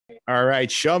All right.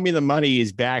 Show Me the Money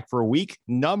is back for week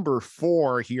number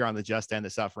 4 here on the Just End the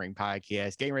Suffering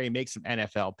podcast. Getting ready to make some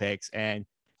NFL picks. And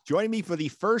joining me for the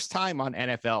first time on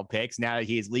NFL picks, now that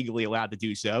he is legally allowed to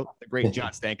do so, the great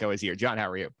Jon Stanko is here. John, how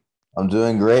are you? I'm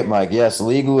doing great, Mike. Yes,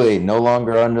 legally, no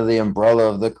longer under the umbrella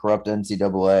of the corrupt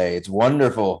NCAA. It's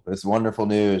wonderful. It's wonderful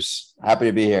news. Happy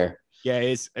to be here.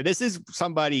 Yeah, this is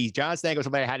somebody, Jon Stanko,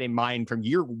 somebody I had in mind from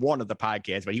year 1 of the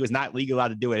podcast, but he was not legally allowed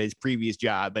to do it at his previous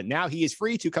job. But now he is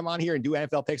free to come on here and do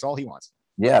NFL picks all he wants.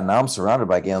 Yeah, now I'm surrounded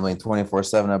by gambling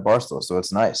 24/7 at Barstool, so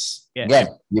it's nice. Yeah. Again,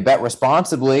 you bet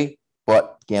responsibly,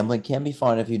 but gambling can be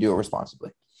fun if you do it responsibly.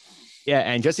 Yeah,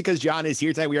 and just because John is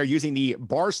here tonight, we are using the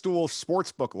Barstool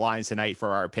Sportsbook lines tonight for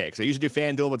our picks. I usually do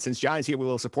FanDuel, but since John is here, we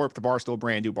will support the Barstool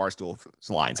brand, do Barstool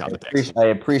lines on the picks. I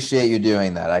appreciate you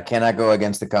doing that. I cannot go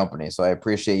against the company, so I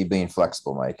appreciate you being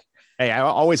flexible, Mike. Hey, I'm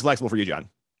always flexible for you, John.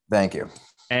 Thank you.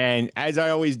 And as I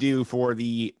always do for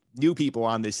the new people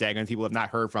on this segment, people have not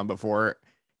heard from before,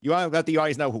 you want to let the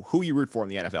audience know who you root for in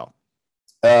the NFL.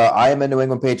 I am a New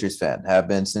England Patriots fan, have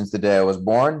been since the day I was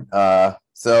born.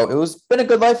 So it was been a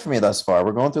good life for me thus far.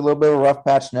 We're going through a little bit of a rough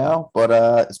patch now, but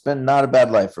it's been not a bad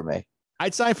life for me.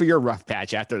 I'd sign for your rough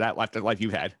patch after that life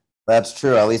you've had. That's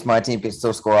true. At least my team can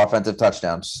still score offensive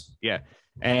touchdowns. Yeah.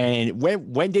 And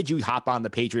when did you hop on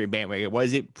the Patriot bandwagon?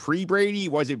 Was it pre-Brady?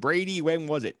 Was it Brady? When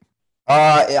was it?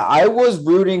 I was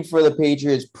rooting for the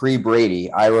Patriots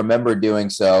pre-Brady. I remember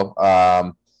doing so.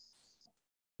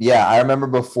 Yeah, I remember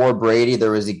before Brady,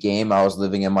 there was a game. I was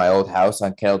living in my old house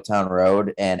on Kettletown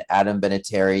Road, and Adam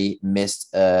Vinatieri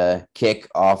missed a kick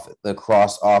off the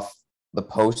post, off the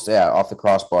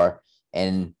crossbar.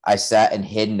 And I sat and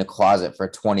hid in a closet for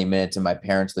 20 minutes, and my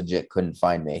parents legit couldn't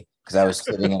find me because I was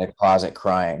sitting in a closet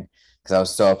crying because I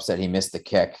was so upset he missed the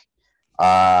kick.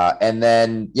 And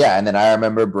then I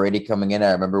remember Brady coming in. I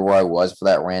remember where I was for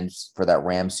that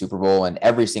Rams Super Bowl, and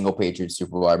every single Patriots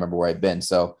Super Bowl. I remember where I'd been.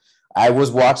 So I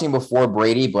was watching before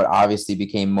Brady, but obviously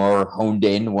became more honed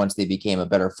in once they became a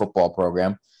better football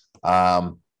program.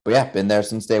 But yeah, been there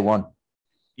since day one.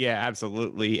 Yeah,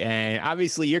 absolutely. And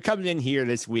obviously you're coming in here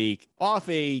this week off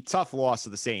a tough loss to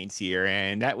the Saints here.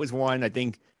 And that was one I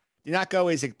think did not go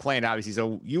as planned, obviously.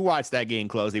 So you watched that game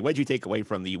closely. What did you take away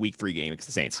from the week 3 game against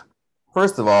the Saints?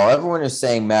 First of all, everyone who's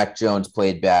saying Mac Jones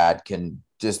played bad can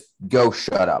just go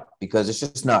shut up because it's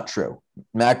just not true.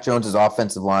 Mac Jones's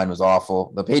offensive line was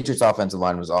awful. The Patriots' offensive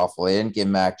line was awful. They didn't give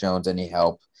Mac Jones any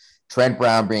help. Trent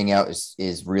Brown being out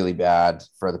is really bad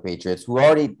for the Patriots, who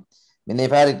already, they've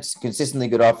had a consistently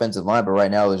good offensive line, but right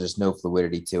now there's just no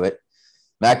fluidity to it.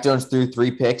 Mac Jones threw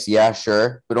 3 picks, yeah,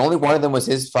 sure, but only one of them was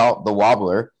his fault, the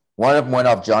wobbler. One of them went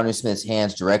off Jonnu Smith's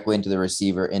hands directly into the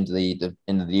receiver, into the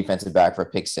defensive back for a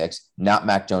pick 6, not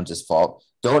Mac Jones's fault.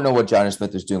 Don't know what Jonnu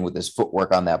Smith was doing with his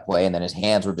footwork on that play, and then his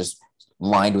hands were just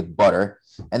lined with butter.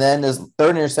 And then his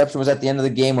third interception was at the end of the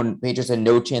game when Patriots had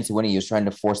no chance of winning. He was trying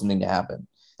to force something to happen.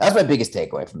 That's my biggest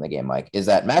takeaway from the game, Mike, is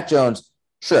that Mac Jones,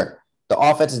 sure, the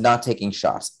offense is not taking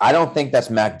shots. I don't think that's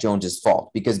Mac Jones's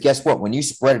fault because guess what? When you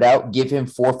spread it out, give him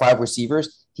 4 or 5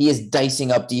 receivers, he is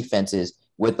dicing up defenses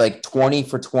with like 20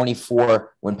 for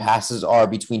 24 when passes are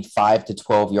between 5 to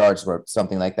 12 yards or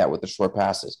something like that with the short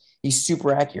passes. He's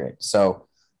super accurate. So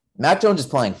Mac Jones is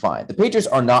playing fine. The Patriots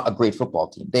are not a great football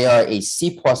team. They are a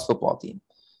C-plus football team.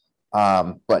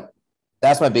 But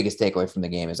that's my biggest takeaway from the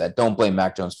game is that don't blame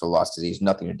Mac Jones for the loss because he has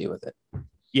nothing to do with it.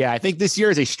 Yeah, I think this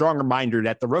year is a strong reminder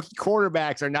that the rookie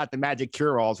quarterbacks are not the magic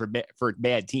cure-alls for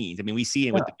bad teams. I mean, we see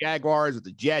it with the Jaguars, with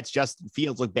the Jets. Justin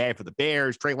Fields looked bad for the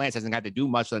Bears. Trey Lance hasn't had to do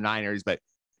much for the Niners, but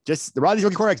just a lot of these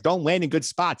rookie quarterbacks don't land in good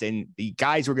spots, and the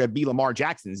guys who are going to be Lamar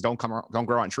Jacksons don't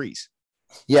grow on trees.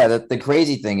 Yeah, the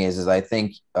crazy thing is I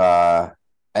think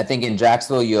in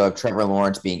Jacksonville you have Trevor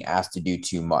Lawrence being asked to do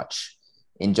too much.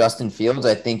 In Justin Fields,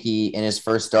 I think in his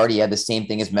first start he had the same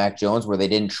thing as Mac Jones, where they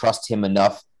didn't trust him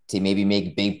enough to maybe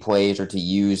make big plays or to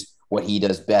use what he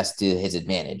does best to his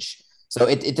advantage. So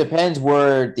it depends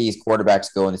where these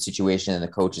quarterbacks go in the situation and the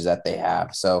coaches that they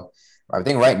have. So I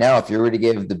think right now, if you were to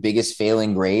give the biggest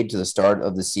failing grade to the start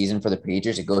of the season for the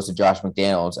Patriots, it goes to Josh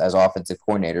McDaniels as offensive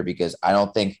coordinator because I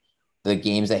don't think the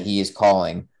games that he is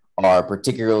calling are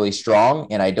particularly strong,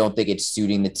 and I don't think it's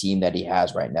suiting the team that he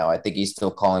has right now. I think he's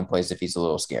still calling plays if he's a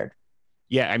little scared.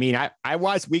 Yeah, I mean, I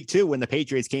watched week 2 when the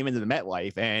Patriots came into the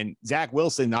MetLife, and Zach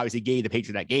Wilson obviously gave the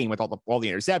Patriots that game with all the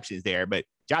interceptions there. But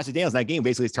Josh McDaniels in that game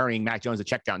basically is turning Mac Jones to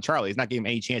check down Charlie. He's not giving him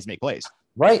any chance to make plays.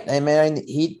 Right, and man,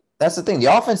 that's the thing.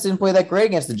 The offense didn't play that great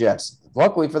against the Jets.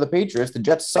 Luckily for the Patriots, the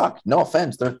Jets suck. No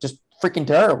offense, they're just freaking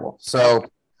terrible. So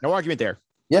no argument there.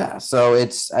 Yeah, so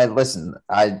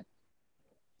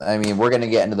I mean, we're going to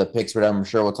get into the picks, but I'm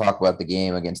sure we'll talk about the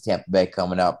game against Tampa Bay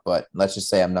coming up. But let's just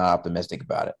say I'm not optimistic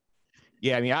about it.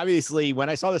 Yeah, I mean, obviously, when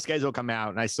I saw the schedule come out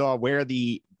and I saw where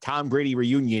the Tom Brady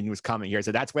reunion was coming here,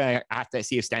 so that's when I have to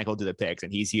see if Stanko do the picks,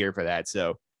 and he's here for that.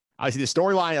 So obviously, the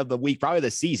storyline of the week, probably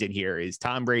the season here, is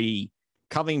Tom Brady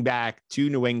coming back to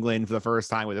New England for the first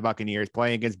time with the Buccaneers,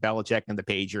 playing against Belichick and the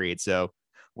Patriots. So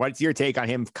what's your take on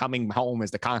him coming home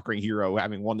as the conquering hero,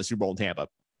 having won the Super Bowl in Tampa?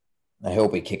 I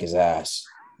hope we kick his ass.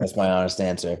 That's my honest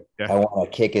answer. Yeah. I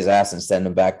want to kick his ass and send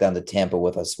him back down to Tampa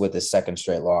with us with his second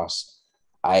straight loss.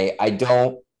 I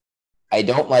don't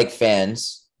like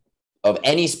fans of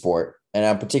any sport, and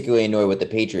I'm particularly annoyed with the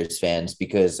Patriots fans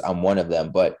because I'm one of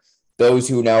them. But those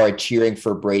who now are cheering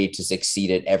for Brady to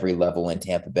succeed at every level in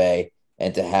Tampa Bay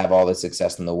and to have all the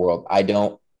success in the world, I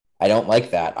don't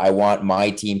like that. I want my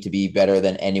team to be better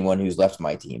than anyone who's left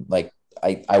my team. Like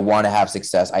I want to have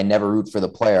success. I never root for the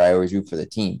player. I always root for the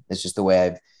team. It's just the way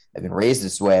I've been raised.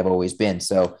 This way I've always been.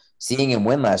 So seeing him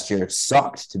win last year, it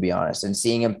sucked, to be honest. And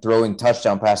seeing him throwing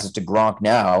touchdown passes to Gronk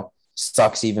now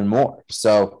sucks even more.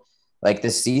 So like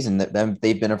this season,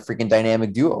 they've been a freaking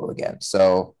dynamic duo again.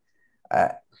 So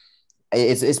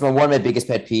it's one of my biggest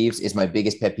pet peeves. It's my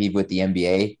biggest pet peeve with the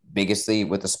NBA, biggestly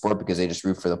with the sport, because they just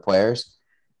root for the players.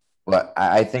 But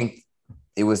I think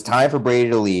it was time for Brady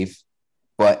to leave.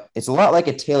 But it's a lot like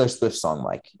a Taylor Swift song,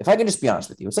 Mike. If I can just be honest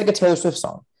with you, it's like a Taylor Swift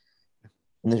song.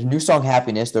 In the new song,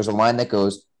 Happiness, there's a line that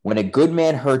goes, when a good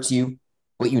man hurts you,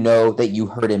 but you know that you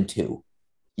hurt him too.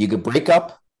 You could break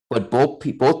up, but both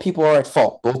people are at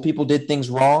fault. Both people did things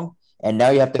wrong, and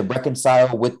now you have to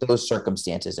reconcile with those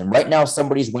circumstances. And right now,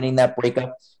 somebody's winning that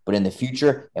breakup, but in the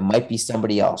future, it might be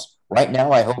somebody else. Right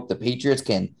now, I hope the Patriots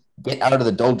can get out of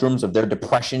the doldrums of their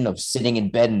depression of sitting in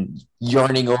bed and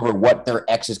yearning over what their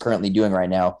ex is currently doing right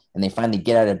now, and they finally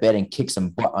get out of bed and kick some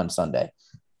butt on Sunday.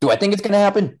 Do I think it's going to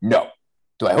happen? No.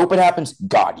 Do I hope it happens?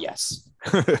 God, yes.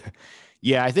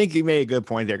 Yeah, I think you made a good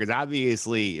point there, because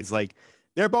obviously it's like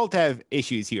they both have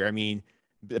issues here. I mean,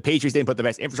 the Patriots didn't put the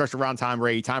best infrastructure around Tom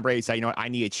Brady. Tom Brady said, you know what, I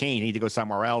need a change. I need to go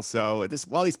somewhere else. So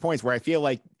all these points where I feel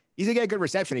like he's going to get a good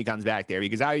reception when he comes back there,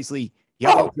 because obviously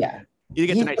he'll get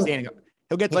the nice standing up.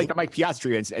 He'll get like the Mike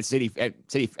Piazza at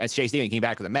Shea Stadium came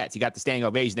back with the Mets. He got the standing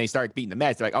ovation. They started beating the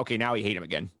Mets. They're like, okay, now we hate him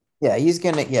again. Yeah, he's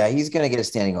gonna get a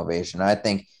standing ovation. I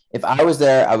think if I was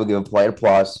there, I would give a polite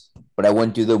applause, but I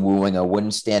wouldn't do the wooing. I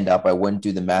wouldn't stand up. I wouldn't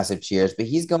do the massive cheers. But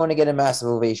he's going to get a massive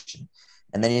ovation,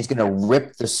 and then he's going to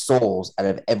rip the souls out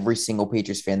of every single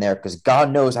Patriots fan there, because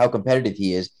God knows how competitive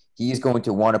he is. He's going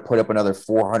to want to put up another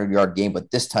 400-yard game,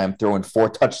 but this time throwing 4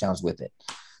 touchdowns with it.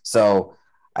 So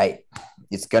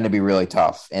it's going to be really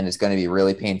tough, and it's going to be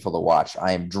really painful to watch.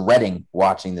 I am dreading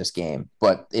watching this game,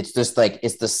 but it's just like,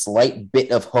 it's the slight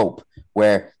bit of hope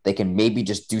where they can maybe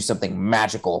just do something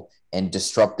magical and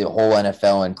disrupt the whole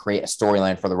NFL and create a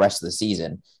storyline for the rest of the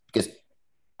season. Because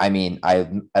I mean,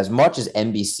 as much as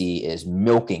NBC is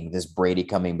milking this Brady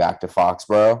coming back to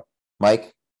Foxborough,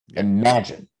 Mike,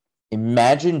 imagine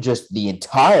just the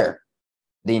entirety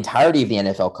of the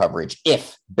NFL coverage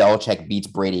if Belichick beats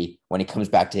Brady when he comes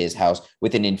back to his house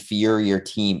with an inferior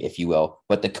team, if you will,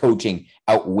 but the coaching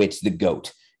outwits the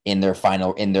GOAT in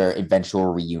their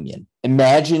eventual reunion.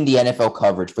 Imagine the NFL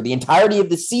coverage for the entirety of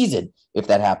the season if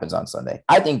that happens on Sunday.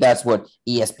 I think that's what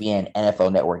ESPN,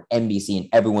 NFL Network, NBC, and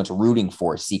everyone's rooting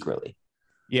for secretly.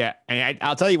 Yeah, and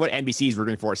I'll tell you what NBC is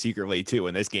rooting for secretly too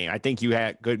in this game. I think you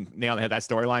had good nail on that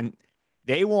storyline.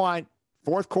 They want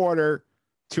fourth quarter,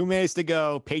 2 minutes to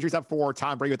go, Patriots up 4,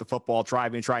 Tom Brady with the football, try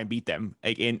and beat them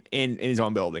like in his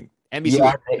own building. NBC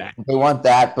they want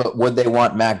that, but would they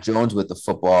want Mac Jones with the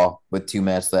football with 2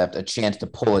 minutes left, a chance to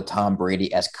pull a Tom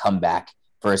Brady-esque comeback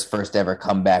for his first ever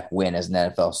comeback win as an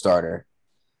NFL starter?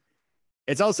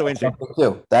 It's also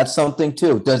interesting. That's something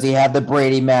too. Does he have the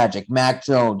Brady magic? Mac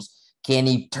Jones, can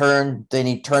he turn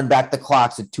back the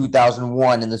clocks to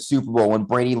 2001 in the Super Bowl when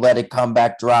Brady led a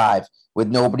comeback drive with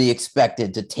nobody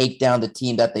expected to take down the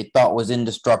team that they thought was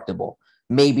indestructible?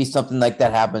 Maybe something like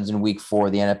that happens in week 4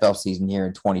 of the NFL season here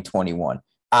in 2021.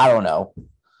 I don't know.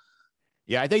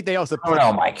 Yeah, I think they also I don't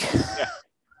know, Mike. Yeah.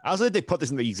 I also think they put this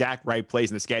in the exact right place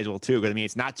in the schedule too. Because I mean,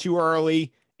 it's not too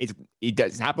early.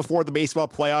 It's not before the baseball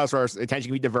playoffs or attention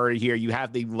can be diverted here. You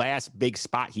have the last big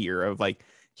spot here of like,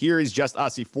 here is just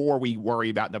us before we worry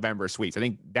about November sweeps. I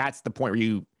think that's the point where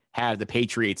you have the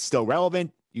Patriots still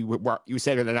relevant. You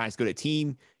said they're not as good a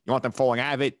team. You want them falling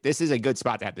out of it. This is a good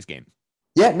spot to have this game.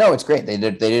 Yeah, no, it's great. They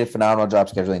did a phenomenal job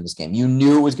scheduling this game. You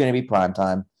knew it was going to be prime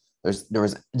time. There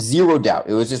was zero doubt.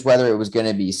 It was just whether it was going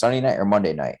to be Sunday night or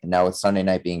Monday night. And now with Sunday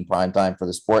night being prime time for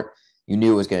the sport, You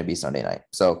knew it was going to be Sunday night.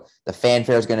 So the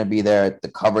fanfare is going to be there. The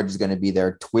coverage is going to be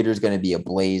there. Twitter is going to be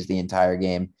ablaze the entire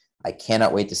game. I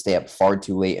cannot wait to stay up far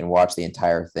too late and watch the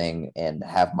entire thing and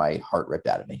have my heart ripped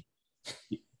out of me.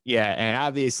 Yeah, and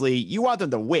obviously you want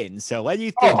them to win. So what do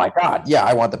you think? Oh my God. Yeah,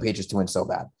 I want the Patriots to win so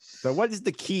bad. So what is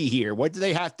the key here? What do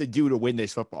they have to do to win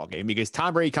this football game? Because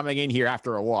Tom Brady coming in here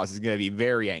after a loss is going to be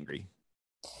very angry.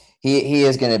 He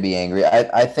is going to be angry.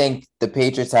 I think the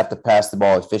Patriots have to pass the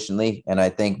ball efficiently, and I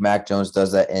think Mac Jones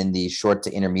does that in the short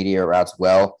to intermediate routes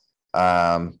well.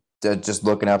 Just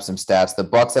looking up some stats, the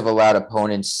Bucs have allowed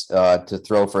opponents to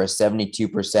throw for a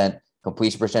 72%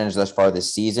 completion percentage thus far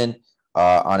this season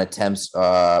on attempts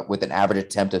with an average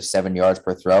attempt of 7 yards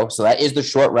per throw. So that is the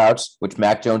short routes, which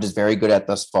Mac Jones is very good at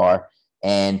thus far.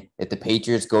 And if the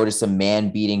Patriots go to some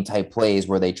man-beating type plays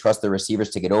where they trust the receivers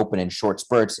to get open in short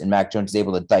spurts and Mac Jones is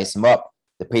able to dice them up,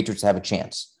 the Patriots have a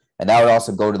chance. And that would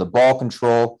also go to the ball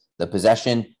control, the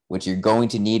possession, which you're going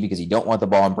to need because you don't want the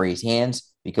ball in Brady's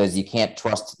hands because you can't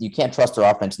trust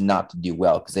their offense not to do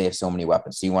well because they have so many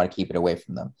weapons. So you want to keep it away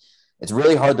from them. It's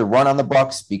really hard to run on the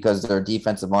Bucs because their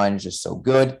defensive line is just so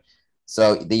good.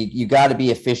 So you got to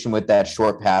be efficient with that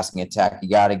short passing attack. You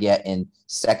got to get in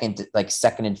second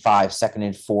and 5, second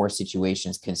and 4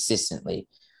 situations consistently.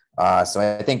 So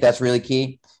I think that's really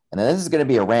key. And then this is going to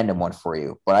be a random one for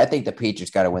you, but I think the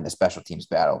Patriots got to win the special teams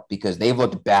battle because they've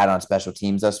looked bad on special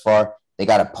teams thus far. They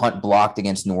got a punt blocked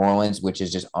against New Orleans, which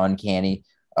is just uncanny.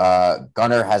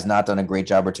 Gunner has not done a great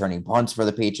job returning punts for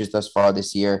the Patriots thus far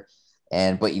this year.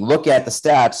 But you look at the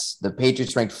stats, the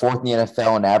Patriots ranked 4th in the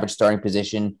NFL in average starting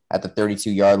position at the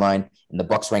 32-yard line, and the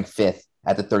Bucs ranked 5th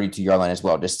at the 32-yard line as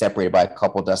well, just separated by a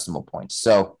couple decimal points.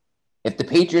 So if the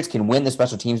Patriots can win the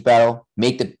special teams battle,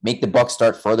 make the Bucs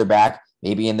start further back,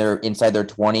 maybe inside their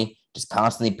 20, just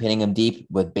constantly pinning them deep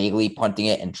with Bailey punting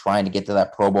it and trying to get to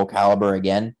that Pro Bowl caliber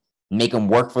again, make them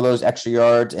work for those extra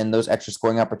yards and those extra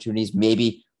scoring opportunities,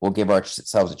 maybe we'll give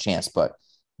ourselves a chance. But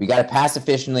we got to pass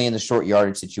efficiently in the short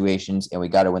yardage situations, and we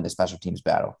got to win the special teams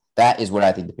battle. That is what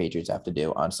I think the Patriots have to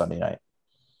do on Sunday night.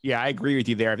 Yeah, I agree with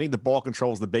you there. I think the ball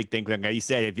control is the big thing. Like you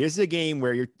said, if this is a game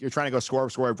where you're trying to go score,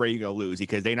 Brady, you're going to lose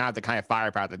because they don't have the kind of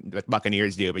firepower that the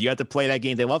Buccaneers do. But you have to play that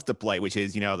game they love to play, which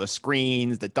is, the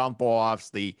screens, the dump offs,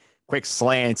 the quick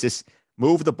slants. Just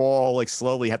move the ball like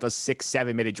slowly. Have those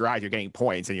 6-7 minute drives. You're getting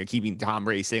points, and you're keeping Tom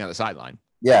Brady sitting on the sideline.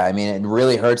 Yeah, I mean, it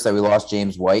really hurts that we lost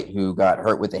James White, who got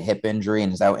hurt with a hip injury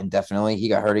and is out indefinitely. He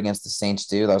got hurt against the Saints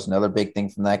too. That was another big thing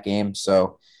from that game.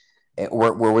 So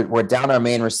we're down our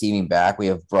main receiving back. We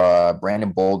have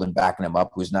Brandon Bolden backing him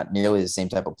up, who's not nearly the same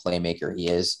type of playmaker he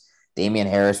is. Damian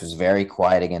Harris was very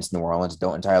quiet against New Orleans.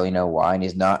 Don't entirely know why, and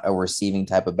he's not a receiving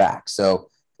type of back. So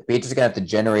the Patriots are going to have to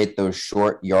generate those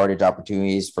short yardage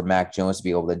opportunities for Mac Jones to be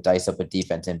able to dice up a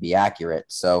defense and be accurate.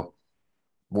 So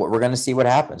we're going to see what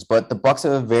happens. But the Bucs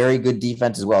have a very good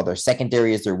defense as well. Their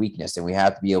secondary is their weakness, and we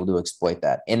have to be able to exploit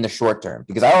that in the short term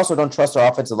because I also don't trust our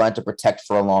offensive line to protect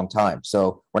for a long time.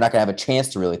 So we're not going to have a chance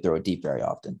to really throw it deep very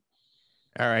often.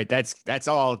 All right, that's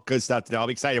all good stuff to know. I'm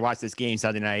excited to watch this game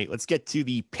Sunday night. Let's get to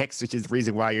the picks, which is the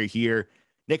reason why you're here.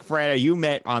 Nick Ferretta, you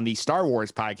met on the Star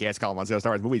Wars podcast called Star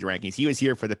Wars Movies Rankings. He was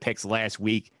here for the picks last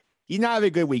week. He's not having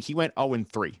a good week. He went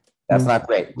 0-3. That's not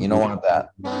great. You don't want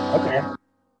that. Okay.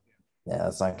 Yeah,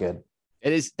 that's not good.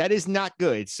 That is not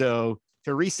good. So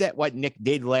to reset what Nick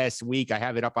did last week, I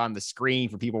have it up on the screen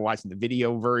for people watching the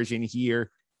video version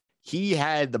here. He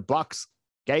had the Bucs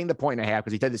getting the 1.5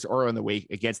 because he did this early in the week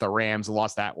against the Rams,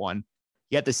 lost that one.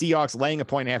 He had the Seahawks laying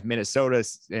 1.5 Minnesota,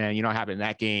 and what happened in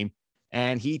that game.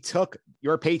 And he took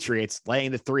your Patriots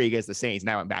laying the 3 against the Saints.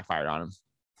 Now it backfired on him.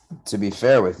 To be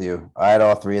fair with you, I had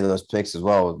all 3 of those picks as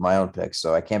well with my own picks,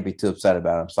 so I can't be too upset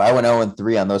about them. So I went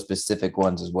 0-3 on those specific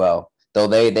ones as well, though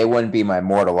they wouldn't be my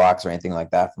mortal locks or anything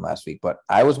like that from last week, but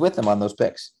I was with them on those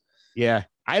picks. Yeah,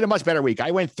 I had a much better week.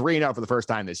 I went 3-0 for the first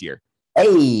time this year.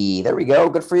 Hey, there we go.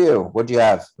 Good for you. What'd you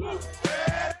have?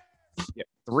 Yeah,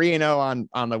 3-0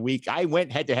 on the week. I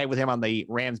went head-to-head with him on the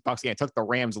Rams-Bucs game. I took the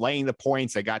Rams laying the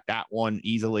points. I got that one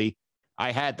easily.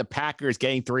 I had the Packers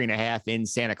getting 3.5 in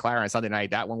Santa Clara on Sunday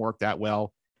night. That one worked out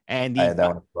well. And I had that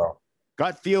one as well.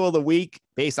 Gut feel of the week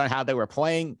based on how they were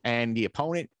playing and the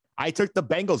opponent. I took the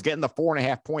Bengals getting the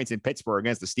 4.5 points in Pittsburgh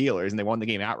against the Steelers, and they won the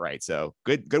game outright. So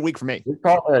good week for me.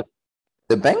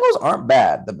 The Bengals aren't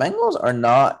bad. The Bengals are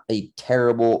not a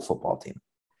terrible football team.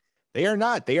 They are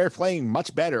not. They are playing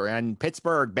much better. And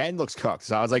Pittsburgh, Ben looks cooked.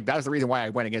 So I was like, that was the reason why I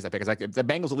went against that pick. It's like if the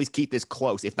Bengals at least keep this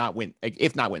close, if not win the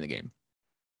game.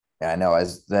 Yeah, I know.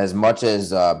 As much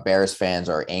as Bears fans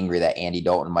are angry that Andy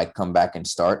Dalton might come back and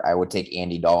start, I would take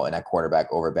Andy Dalton at quarterback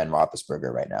over Ben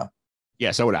Roethlisberger right now. Yeah,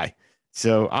 so would I.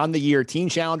 So on the year, Team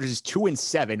Challengers is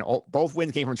 2-7. Both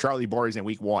wins came from Charlie Boris in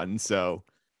week 1. So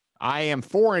I am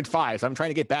 4-5. So I'm trying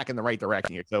to get back in the right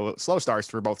direction here. So slow starts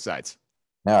for both sides.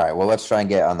 All right. Well, let's try and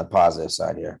get on the positive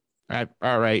side here.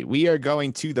 All right. We are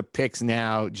going to the picks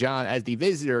now. John, as the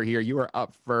visitor here, you are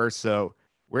up first. So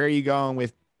where are you going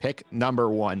with pick number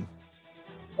 1?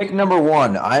 Pick number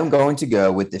 1, I'm going to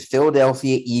go with the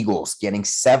Philadelphia Eagles getting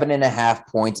 7.5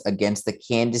 points against the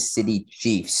Kansas City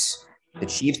Chiefs. The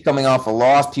Chiefs coming off a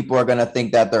loss, people are going to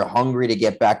think that they're hungry to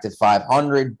get back to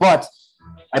 500, but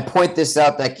I point this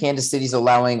out that Kansas City's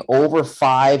allowing over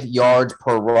 5 yards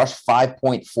per rush,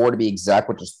 5.4 to be exact,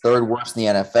 which is third worst in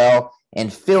the NFL.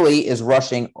 And Philly is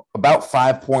rushing about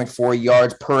 5.4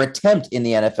 yards per attempt in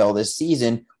the NFL this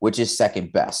season, which is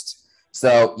second best.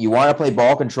 So you want to play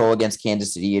ball control against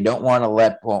Kansas City. You don't want to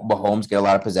let Mahomes get a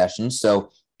lot of possessions. So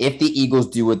if the Eagles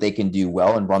do what they can do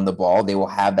well and run the ball, they will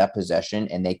have that possession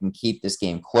and they can keep this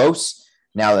game close.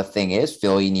 Now, the thing is,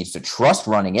 Philly needs to trust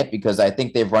running it because I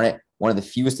think they've run it one of the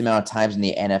fewest amount of times in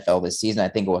the NFL this season. I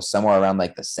think it was somewhere around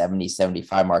like the 70,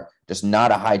 75 mark, just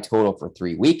not a high total for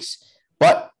 3 weeks.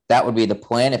 But that would be the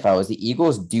plan if I was the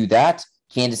Eagles. Do that.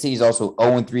 Kansas City is also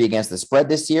 0-3 against the spread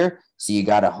this year. So you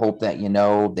got to hope that,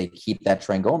 they keep that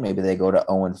trend going. Maybe they go to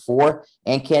 0-4.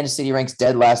 And Kansas City ranks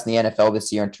dead last in the NFL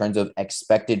this year in terms of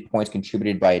expected points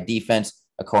contributed by a defense,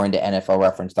 according to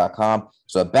NFLreference.com.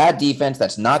 So a bad defense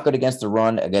that's not good against the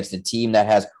run, against a team that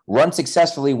has run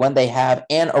successfully when they have,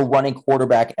 and a running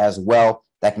quarterback as well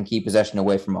that can keep possession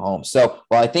away from Mahomes. So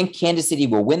while I think Kansas City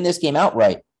will win this game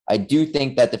outright, I do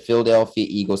think that the Philadelphia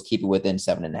Eagles keep it within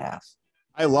 7.5.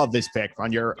 I love this pick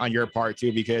on your part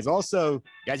too, because also,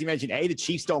 as you mentioned, the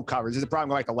Chiefs don't cover. This is a problem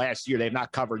like the last year. They've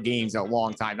not covered games in a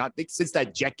long time. Not since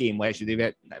that Jet game last year.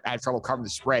 They've had trouble covering the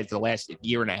spread for the last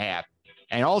year and a half.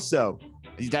 And also,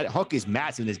 that hook is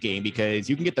massive in this game because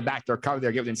you can get the backdoor cover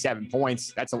there, get within 7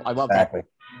 points. I love exactly.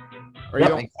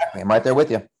 That. Exactly. I'm right there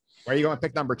with you. Where are you going?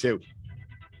 Pick number 2.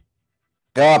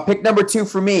 Pick number 2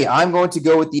 for me. I'm going to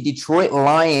go with the Detroit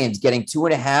Lions getting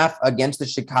 2.5 against the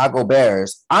Chicago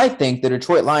Bears. I think the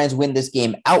Detroit Lions win this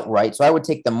game outright, so I would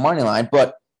take the money line,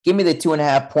 but give me the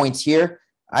 2.5 points here.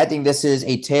 I think this is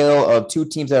a tale of two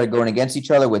teams that are going against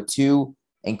each other with two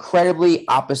incredibly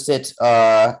opposite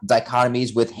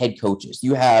dichotomies with head coaches.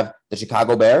 You have the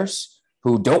Chicago Bears,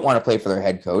 who don't want to play for their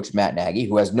head coach, Matt Nagy,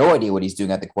 who has no idea what he's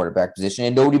doing at the quarterback position,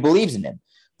 and nobody believes in him.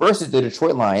 Versus the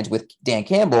Detroit Lions with Dan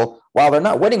Campbell, while they're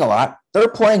not winning a lot, they're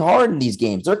playing hard in these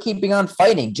games. They're keeping on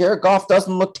fighting. Jared Goff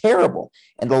doesn't look terrible.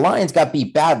 And the Lions got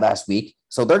beat bad last week,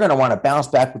 so they're going to want to bounce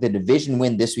back with a division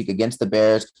win this week against the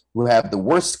Bears, who have the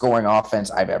worst scoring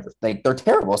offense I've ever. They're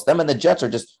terrible. Them and the Jets are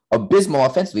just abysmal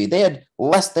offensively. They had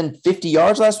less than 50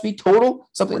 yards last week total,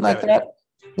 something like that.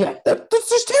 Yeah, that's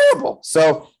just terrible.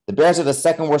 So the Bears are the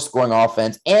second worst scoring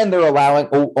offense, and they're allowing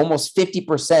almost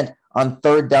 50% on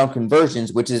third down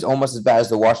conversions, which is almost as bad as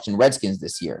the Washington Redskins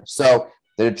this year. So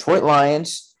the Detroit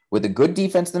Lions, with a good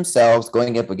defense themselves,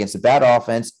 going up against a bad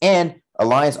offense, and a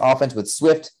Lions offense with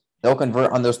Swift, they'll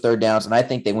convert on those third downs, and I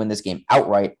think they win this game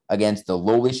outright against the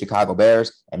lowly Chicago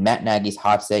Bears, and Matt Nagy's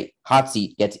hot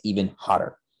seat gets even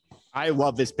hotter. I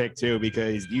love this pick too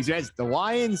because these guys, the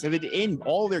Lions, have been in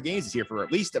all their games this year for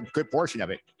at least a good portion of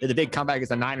it. They had a big comeback against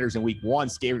the Niners in week 1,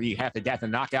 scared you half to death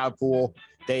in the knockout pool.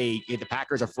 They gave the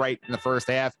Packers a fright in the first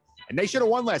half, and they should have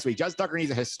won last week. Justin Tucker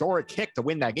needs a historic kick to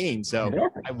win that game. So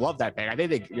I love that pick. I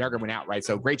think they are going to win outright.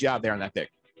 So great job there on that pick.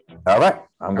 All right.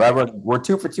 I'm glad we're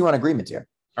 2 for 2 on agreement here.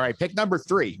 All right. Pick number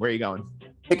 3. Where are you going?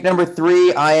 Pick number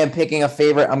 3, I am picking a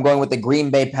favorite. I'm going with the Green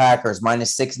Bay Packers,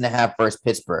 -6.5 versus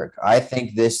Pittsburgh. I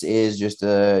think this is just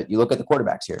you look at the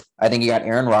quarterbacks here. I think you got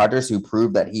Aaron Rodgers, who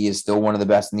proved that he is still one of the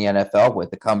best in the NFL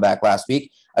with the comeback last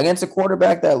week, against a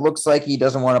quarterback that looks like he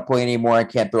doesn't want to play anymore and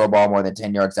can't throw a ball more than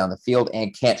 10 yards down the field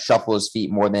and can't shuffle his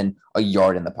feet more than a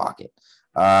yard in the pocket.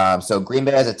 So Green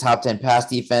Bay has a top 10 pass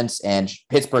defense, and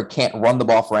Pittsburgh can't run the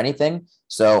ball for anything.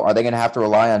 So are they going to have to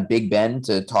rely on Big Ben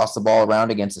to toss the ball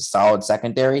around against a solid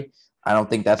secondary? I don't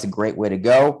think that's a great way to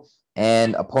go.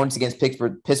 And opponents against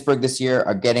Pittsburgh this year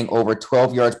are getting over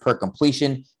 12 yards per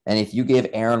completion. And if you give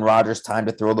Aaron Rodgers time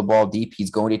to throw the ball deep,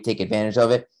 he's going to take advantage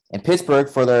of it. And Pittsburgh,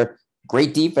 for their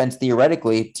great defense,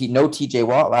 theoretically, no TJ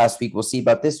Watt last week. We'll see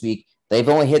about this week. They've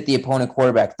only hit the opponent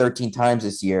quarterback 13 times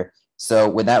this year. So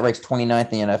when that ranks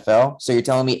 29th in the NFL, so you're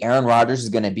telling me Aaron Rodgers is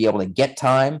going to be able to get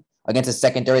time against a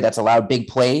secondary that's allowed big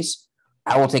plays?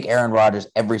 I will take Aaron Rodgers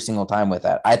every single time with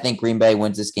that. I think Green Bay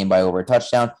wins this game by over a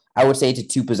touchdown. I would say it's a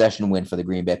 2-possession win for the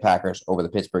Green Bay Packers over the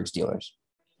Pittsburgh Steelers.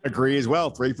 Agree as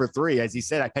well. 3 for 3. As you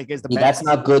said, I think is the best. That's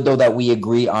not good, though, that we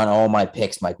agree on all my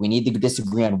picks, Mike. We need to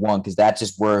disagree on one because that's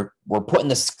just we're putting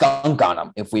the skunk on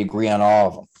them if we agree on all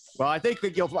of them. Well, I think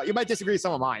that you might disagree with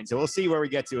some of mine, so we'll see where we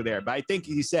get to there. But I think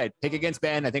you said pick against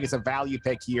Ben. I think it's a value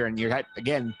pick here, and you're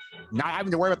again not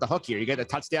having to worry about the hook here. You get a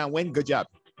touchdown win. Good job.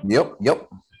 Yep.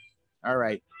 All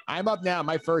right. I'm up now.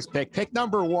 My first pick. Pick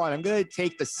number 1. I'm going to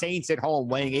take the Saints at home,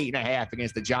 laying 8.5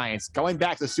 against the Giants. Going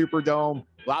back to the Superdome,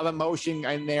 a lot of emotion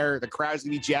in there. The crowd's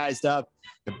going to be jazzed up.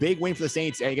 The big win for the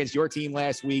Saints against your team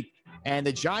last week. And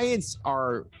the Giants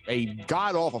are a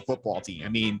god-awful football team. I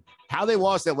mean, how they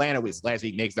lost Atlanta last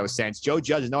week makes no sense. Joe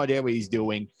Judge has no idea what he's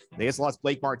doing. They just lost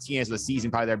Blake Martinez of the season,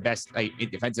 probably their best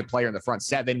defensive player in the front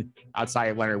 7 outside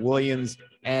of Leonard Williams.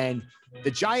 And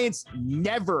the Giants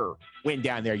never win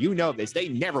down there. You know this. They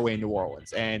never win in New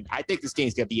Orleans. And I think this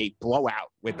game's going to be a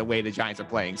blowout with the way the Giants are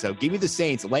playing. So give me the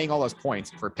Saints laying all those points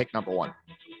for pick number 1.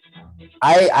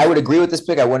 I would agree with this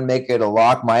pick. I wouldn't make it a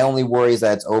lock. My only worry is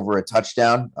that it's over a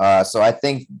touchdown. So I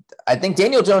think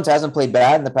Daniel Jones hasn't played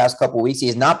bad in the past couple of weeks. He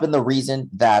has not been the reason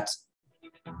that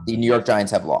the New York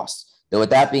Giants have lost. Though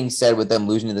with that being said, with them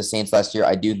losing to the Saints last year,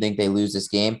 I do think they lose this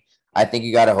game. I think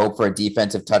you got to hope for a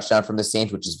defensive touchdown from the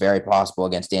Saints, which is very possible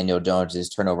against Daniel Jones'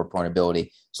 turnover prone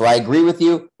ability. So I agree with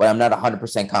you, but I'm not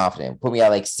 100% confident. Put me at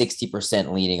like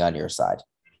 60% leaning on your side.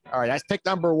 All right, that's pick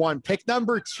number 1. Pick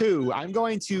number 2, I'm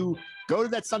going to go to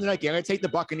that Sunday night game. I'm going to take the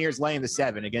Buccaneers laying the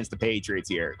 7 against the Patriots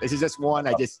here. This is just one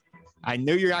I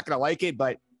knew you're not going to like it,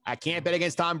 but I can't bet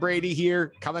against Tom Brady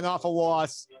here, coming off a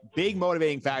loss. Big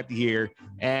motivating factor here.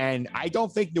 And I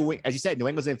don't think, as you said, New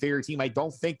England's an inferior team. I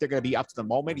don't think they're going to be up to the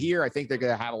moment here. I think they're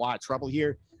going to have a lot of trouble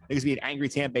here. I think it's going to be an angry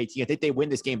Tampa Bay team. I think they win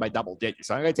this game by double digits.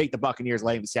 So I'm going to take the Buccaneers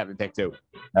laying the 7, pick 2.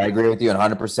 I agree with you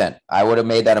 100%. I would have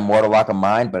made that a mortal lock of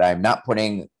mine, but I'm not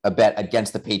putting a bet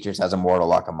against the Patriots as a mortal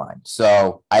lock of mine.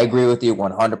 So I agree with you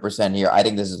 100% here. I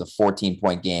think this is a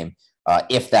 14-point game,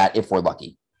 if we're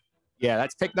lucky. Yeah,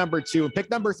 that's pick number 2. And pick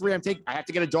number 3, I have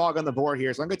to get a dog on the board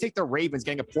here. So I'm going to take the Ravens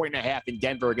getting 1.5 in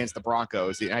Denver against the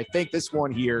Broncos. And I think this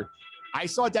one here, I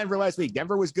saw Denver last week.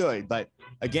 Denver was good, but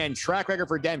again, track record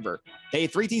for Denver. They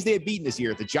had 3 teams they had beaten this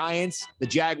year. The Giants, the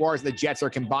Jaguars, and the Jets are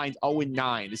combined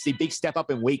 0-9. This is a big step up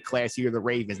in weight class here, the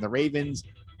Ravens. The Ravens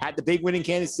had the big win in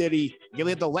Kansas City.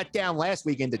 Nearly had the letdown last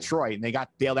week in Detroit, and they got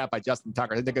bailed out by Justin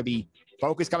Tucker. I think they're going to be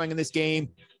focused coming in this game.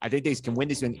 I think they can win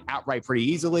this one outright pretty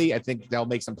easily. I think they'll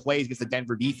make some plays against the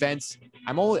Denver defense.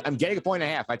 I'm getting 1.5.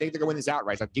 I think they're going to win this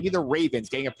outright. So give me the Ravens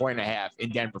getting 1.5 in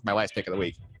Denver for my last pick of the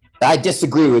week. I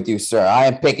disagree with you, sir. I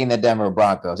am picking the Denver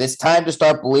Broncos. It's time to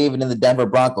start believing in the Denver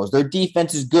Broncos. Their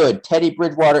defense is good. Teddy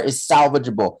Bridgewater is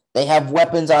salvageable. They have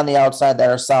weapons on the outside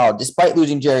that are solid. Despite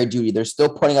losing Jerry Jeudy, they're still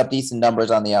putting up decent numbers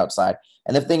on the outside.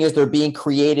 And the thing is, they're being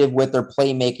creative with their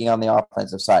playmaking on the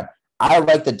offensive side. I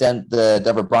like the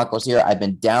Denver Broncos here. I've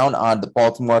been down on the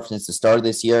Baltimore since the start of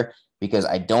this year because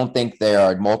I don't think they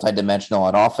are multidimensional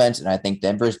on offense, and I think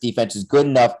Denver's defense is good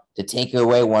enough to take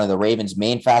away one of the Ravens'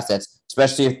 main facets,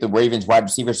 especially if the Ravens wide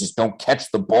receivers just don't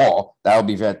catch the ball.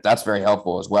 That's very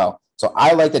helpful as well. So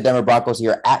I like the Denver Broncos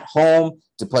here at home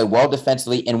to play well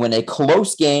defensively and win a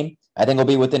close game. I think it'll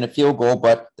be within a field goal,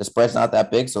 but the spread's not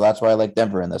that big, so that's why I like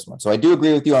Denver in this one. So I do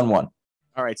agree with you on one.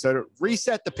 All right, so to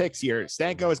reset the picks here,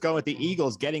 Stanko is going with the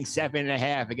Eagles getting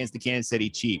 7.5 against the Kansas City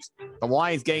Chiefs. The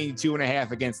Lions getting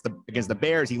 2.5 against the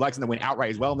Bears. He likes them to win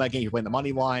outright as well in that game. You're playing the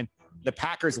money line. The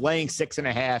Packers laying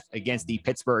 6.5 against the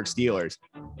Pittsburgh Steelers.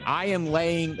 I am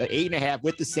laying the 8.5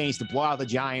 with the Saints to blow out the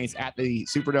Giants at the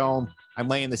Superdome. I'm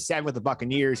laying the 7 with the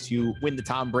Buccaneers to win the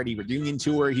Tom Brady reunion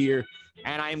tour here.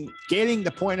 And I'm getting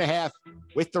the 1.5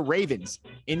 with the Ravens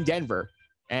in Denver.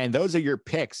 And those are your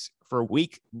picks for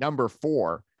week number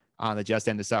 4 on the Just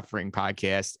End the Suffering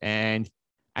podcast. And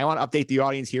I want to update the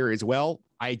audience here as well.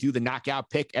 I do the knockout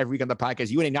pick every week on the podcast.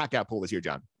 You in a knockout pool this year,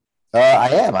 John? I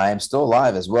am. I am still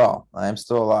alive as well. I am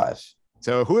still alive.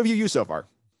 So who have you used so far?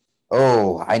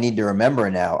 Oh, I need to remember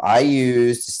now. I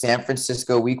used San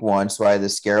Francisco week 1, so I had the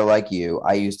scare like you.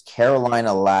 I used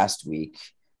Carolina last week,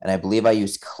 and I believe I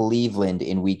used Cleveland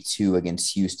in week 2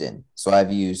 against Houston. So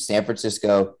I've used San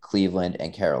Francisco, Cleveland,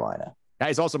 and Carolina. That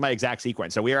is also my exact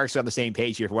sequence. So we are actually on the same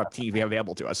page here for what teams we have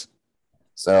available to us.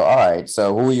 So, all right.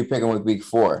 So who are you picking with week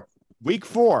 4? Week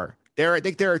 4. I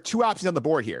think there are 2 options on the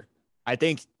board here. I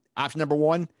think option number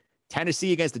 1,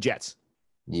 Tennessee against the Jets.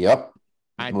 Yep.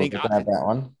 I think that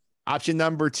one. Option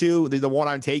number 2, the one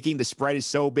I'm taking, the spread is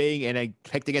so big, and I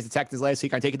picked against the Texans last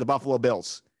week. I'm taking the Buffalo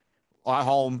Bills at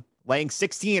home, laying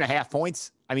 16.5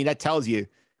 points. I mean, that tells you,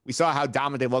 we saw how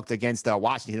dominant they looked against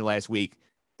Washington last week.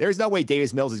 There's no way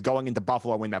Davis Mills is going into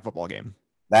Buffalo and win that football game.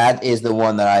 That is the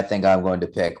one that I think I'm going to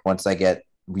pick once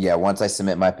I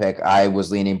submit my pick. I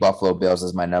was leaning Buffalo Bills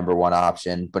as my number 1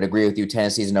 option, but agree with you.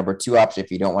 Tennessee's number 2 option if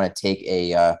you don't want to take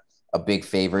a big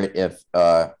favorite, if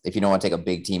you don't want to take a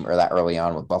big team or that early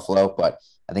on with Buffalo. But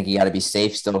I think you got to be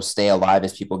safe, still stay alive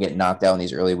as people get knocked out in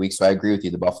these early weeks. So I agree with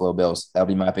you, the Buffalo Bills. That'll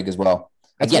be my pick as well.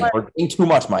 Again, we're agreeing too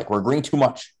much, Mike. We're agreeing too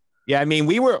much. Yeah, I mean,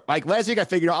 we were like last week. I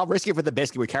figured I'll risk it for the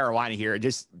biscuit with Carolina here and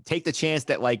just take the chance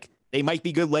that like they might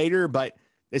be good later. But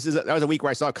that was a week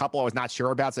where I saw a couple I was not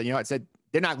sure about. So I said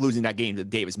they're not losing that game to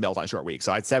Davis Mills on a short week.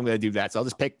 So I said I'm going to do that. So I'll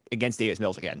just pick against Davis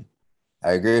Mills again.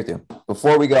 I agree with you.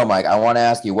 Before we go, Mike, I want to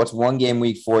ask you, what's one game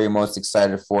week 4 you're most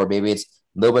excited for? Maybe it's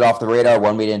a little bit off the radar,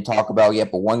 one we didn't talk about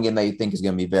yet, but one game that you think is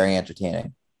going to be very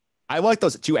entertaining. I like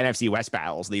those two NFC West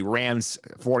battles, the Rams,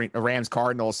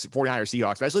 Cardinals, 49ers,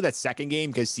 Seahawks, especially that second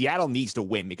game, because Seattle needs to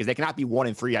win because they cannot be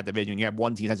 1-3 at division. You have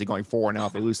one team that's going 4-0.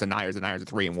 If they lose to Niners, the Niners are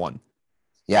 3-1.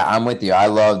 Yeah, I'm with you. I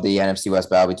love the NFC West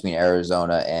battle between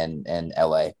Arizona and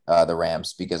LA, the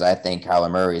Rams, because I think Kyler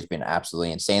Murray has been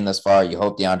absolutely insane thus far. You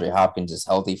hope DeAndre Hopkins is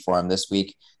healthy for him this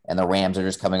week, and the Rams are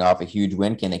just coming off a huge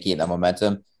win. Can they keep that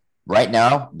momentum? Right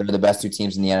now, they're the best two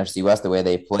teams in the NFC West the way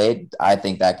they played. I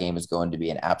think that game is going to be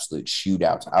an absolute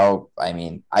shootout.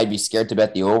 I'd be scared to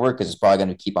bet the over because it's probably going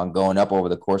to keep on going up over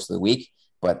the course of the week,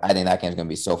 but I think that game is going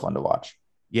to be so fun to watch.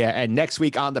 Yeah, and next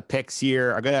week on the picks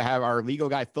here, I'm going to have our legal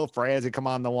guy, Phil Ferraz, come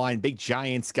on the line, big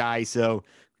Giants guy. So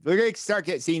we're going to start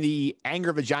seeing the anger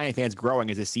of the Giant fans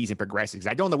growing as the season progresses.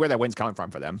 I don't know where that win's coming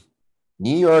from for them.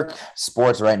 New York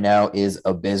sports right now is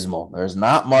abysmal. There's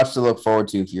not much to look forward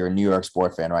to if you're a New York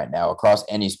sport fan right now across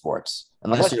any sports,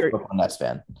 unless you're a Brooklyn Nets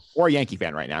fan. Or a Yankee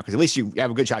fan right now, because at least you have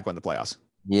a good shot going to the playoffs.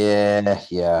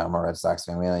 Yeah, I'm a Red Sox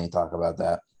fan. We don't need to talk about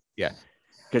that. Yeah.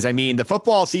 Because, the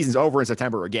football season's over in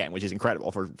September again, which is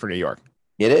incredible for New York.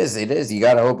 It is. You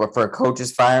got to hope for a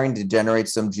coach's firing to generate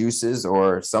some juices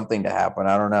or something to happen.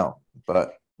 I don't know.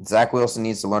 But Zach Wilson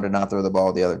needs to learn to not throw the ball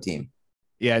at the other team.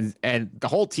 Yeah, and the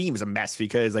whole team is a mess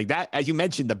because, like that, as you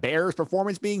mentioned, the Bears'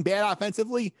 performance being bad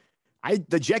offensively,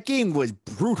 the Jet game was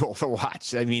brutal to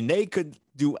watch. They could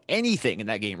do anything in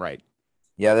that game right.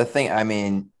 Yeah, the thing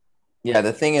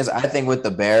is, I think with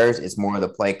the Bears, it's more of the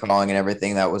play calling and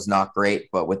everything that was not great.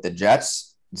 But with the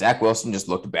Jets, Zach Wilson just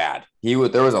looked bad. There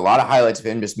was a lot of highlights of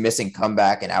him just missing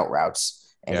comeback and out routes.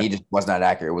 And he just was not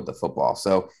accurate with the football.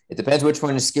 So it depends which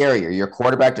one is scarier. Your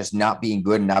quarterback just not being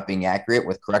good and not being accurate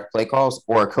with correct play calls,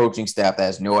 or a coaching staff that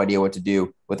has no idea what to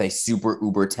do with a super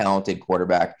uber talented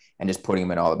quarterback and just putting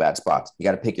him in all the bad spots. You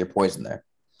got to pick your poison there.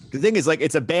 The thing is,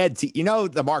 it's a bad team.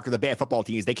 The mark of the bad football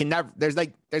team is they can never, there's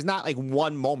not like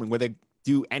one moment where they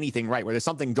do anything right, where there's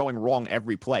something going wrong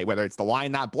every play, whether it's the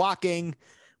line not blocking,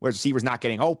 where receivers not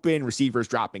getting open, receivers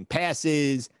dropping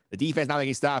passes, the defense not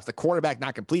making stuff, the quarterback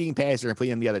not completing passes or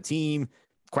completing the other team,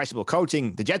 questionable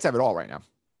coaching. The Jets have it all right now.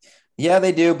 Yeah,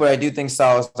 they do, but I do think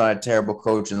Saleh's not a terrible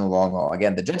coach in the long haul.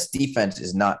 Again, the Jets defense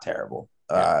is not terrible.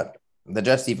 The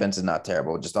Jets defense is not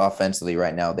terrible. Just offensively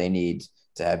right now, they need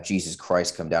to have Jesus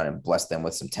Christ come down and bless them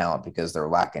with some talent because they're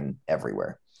lacking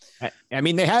everywhere.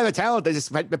 They have a talent. They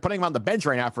just been putting him on the bench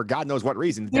right now for God knows what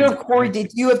reason. Do you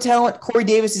have talent? Corey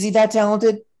Davis, is he that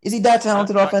talented? Is he that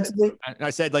talented offensively? I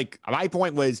said, my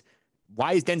point was,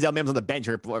 why is Denzel Mims on the bench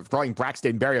or throwing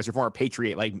Braxton Berrios as your former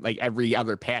Patriot, like every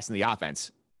other pass in the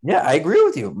offense? Yeah, I agree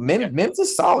with you. Mims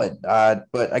is solid. But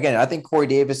again, I think Corey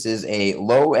Davis is a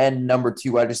low-end number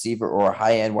 2 wide receiver or a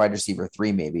high-end wide receiver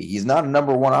 3, maybe. He's not a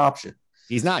number 1 option.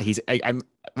 He's not. I'm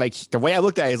like, the way I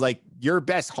looked at it is your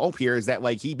best hope here is that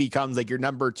he becomes your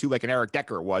number 2, like an Eric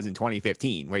Decker was in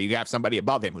 2015, where you have somebody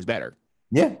above him who's better.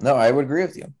 Yeah, no, I would agree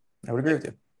with you.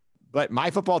 But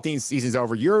my football team's season's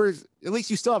over. Yours, at least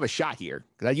you still have a shot here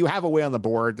because you have a win on the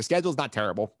board. The schedule's not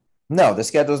terrible. No, the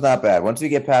schedule's not bad. Once we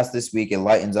get past this week, it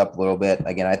lightens up a little bit.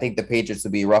 Again, I think the Patriots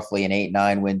will be roughly an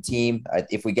 8-9 win team.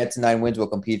 If we get to 9 wins, we'll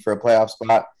compete for a playoff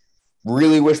spot.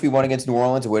 Really wish we won against New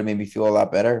Orleans. It would have made me feel a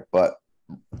lot better. But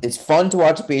it's fun to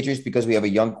watch the Patriots because we have a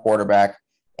young quarterback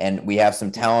and we have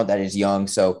some talent that is young.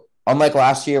 So unlike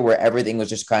last year where everything was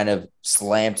just kind of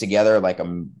slammed together like a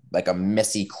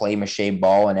messy clay mache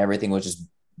ball and everything was just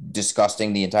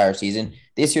disgusting the entire season,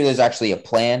 this year there's actually a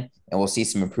plan and we'll see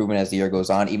some improvement as the year goes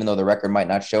on. Even though the record might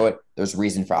not show it, there's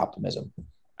reason for optimism.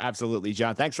 Absolutely,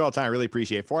 John. Thanks for all the time. I really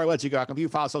appreciate it. Before I let you go, how can you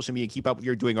follow social media and keep up with what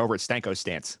you're doing over at Stanko's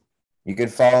Stance? You can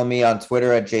follow me on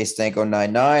Twitter at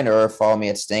jstanko99 or follow me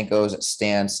at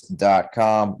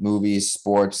stankosstance.com. Movies,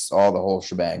 sports, all the whole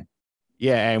shebang.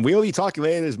 Yeah, and we'll be talking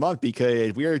later this month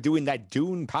because we are doing that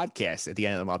Dune podcast at the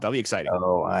end of the month. That'll be exciting.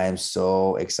 Oh, I am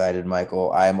so excited,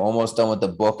 Michael. I'm almost done with the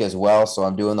book as well, so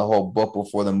I'm doing the whole book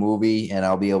before the movie, and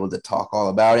I'll be able to talk all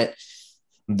about it.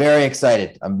 I'm very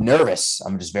excited. I'm nervous.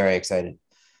 I'm just very excited.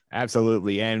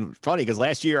 Absolutely. And funny because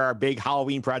last year our big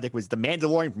Halloween project was the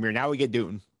Mandalorian premiere. Now we get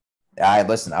Dune.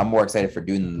 Listen, I'm more excited for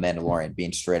Dune than the Mandalorian,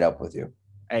 being straight up with you.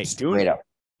 Hey, straight up.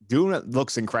 Dune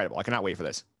looks incredible. I cannot wait for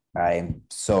this. I am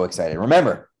so excited.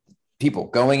 Remember, people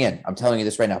going in, I'm telling you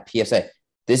this right now, PSA,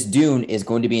 this Dune is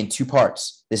going to be in 2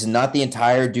 parts. This is not the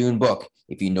entire Dune book.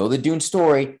 If you know the Dune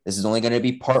story, this is only going to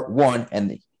be part 1,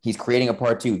 and he's creating a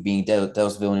part 2, being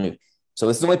Denis Villeneuve. So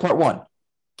this is only part 1.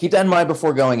 Keep that in mind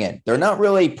before going in. They're not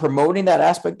really promoting that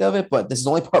aspect of it, but this is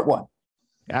only part 1.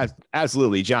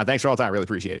 Absolutely. John, thanks for all the time. Really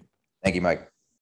appreciate it. Thank you, Mike.